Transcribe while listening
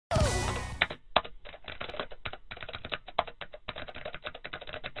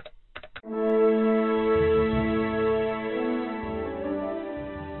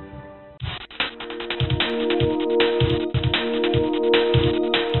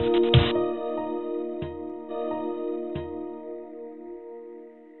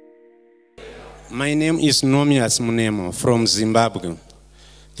My name is Nomias Munemo from Zimbabwe.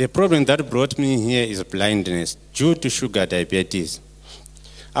 The problem that brought me here is blindness due to sugar diabetes.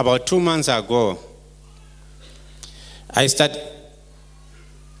 About 2 months ago, I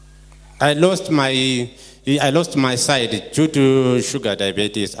lost my sight due to sugar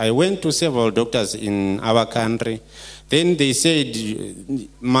diabetes. I went to several doctors in our country. Then they said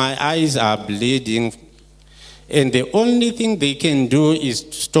my eyes are bleeding, and the only thing they can do is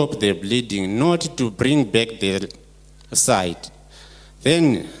to stop the bleeding, not to bring back the sight.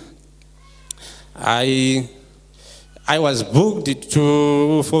 Then I was booked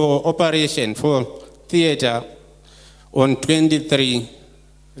for operation for theater on 23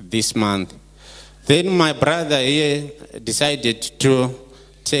 this month. Then my brother here decided to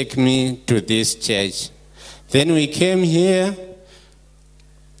take me to this church. Then we came here.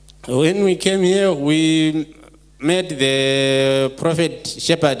 When we came here, we met the prophet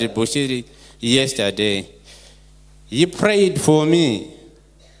Shepherd Bushiri yesterday. He prayed for me.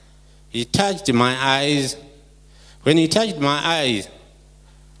 He touched my eyes. When he touched my eyes,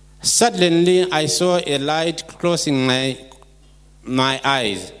 suddenly I saw a light crossing my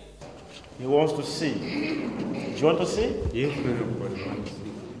eyes. He wants to see. Do you want to see? Yes.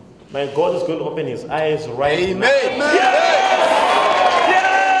 My God is going to open his eyes right now. Amen.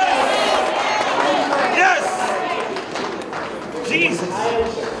 Yes! Jesus! His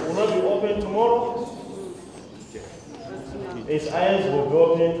eyes will not be open tomorrow. His eyes will be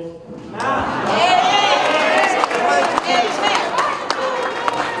open now.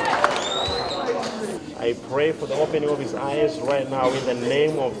 I pray for the opening of his eyes right now in the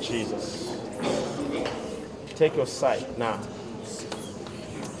name of Jesus. Take your sight now.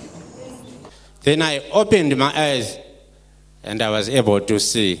 Then I opened my eyes and I was able to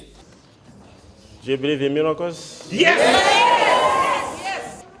see. Do you believe in miracles? Yes.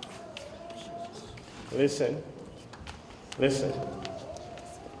 Yes. Listen. Listen.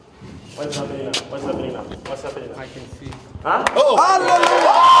 What's happening now? What's happening now? What's happening now? I can see. Huh? Oh.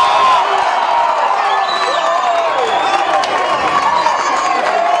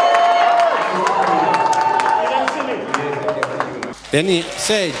 Then he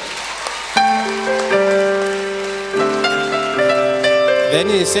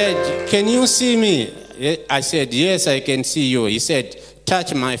said, can you see me? I said, yes, I can see you. He said,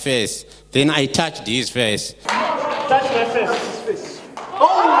 touch my face. Then I touched his face. Touch my face.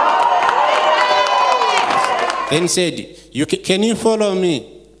 Then he said, can you follow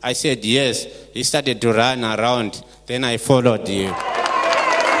me? I said, yes. He started to run around. Then I followed you.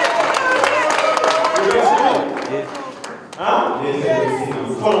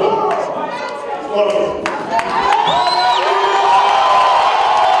 Follow.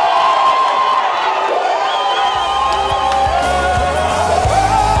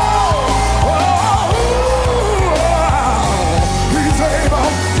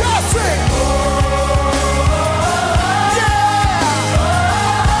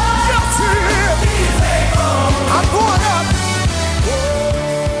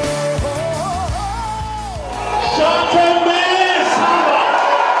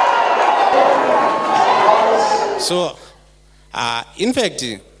 So, in fact,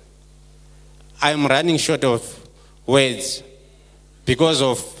 I'm running short of words because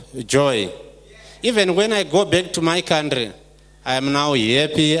of joy. Even when I go back to my country, I am now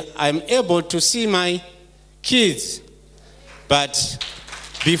happy. I'm able to see my kids. But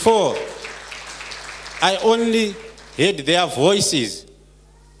before, I only heard their voices,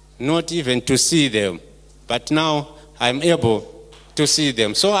 not even to see them. But now I'm able to see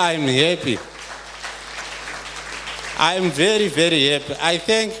them. So I'm happy. I'm very, very happy. I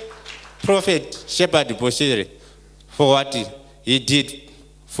thank Prophet Shepherd Bushiri for what he did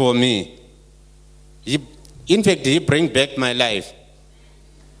for me. In fact, he bring back my life.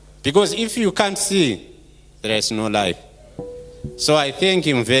 Because if you can't see, there is no life. So I thank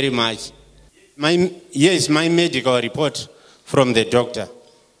him very much. Here is my medical report from the doctor.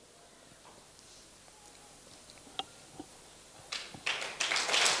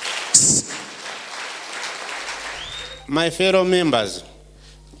 My fellow members,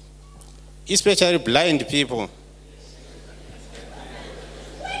 especially blind people,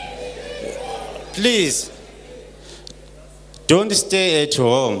 please don't stay at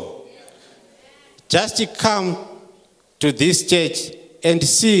home. Just come to this church and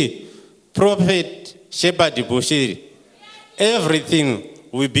see Prophet Shepherd Bushiri. Everything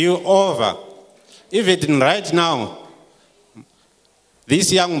will be over. Even right now,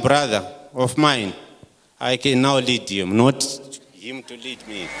 this young brother of mine, I can now lead him, not him to lead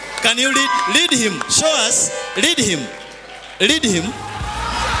me. Can you lead him? Show us. Lead him. Lead him.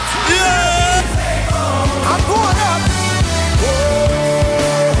 Yeah! I'm going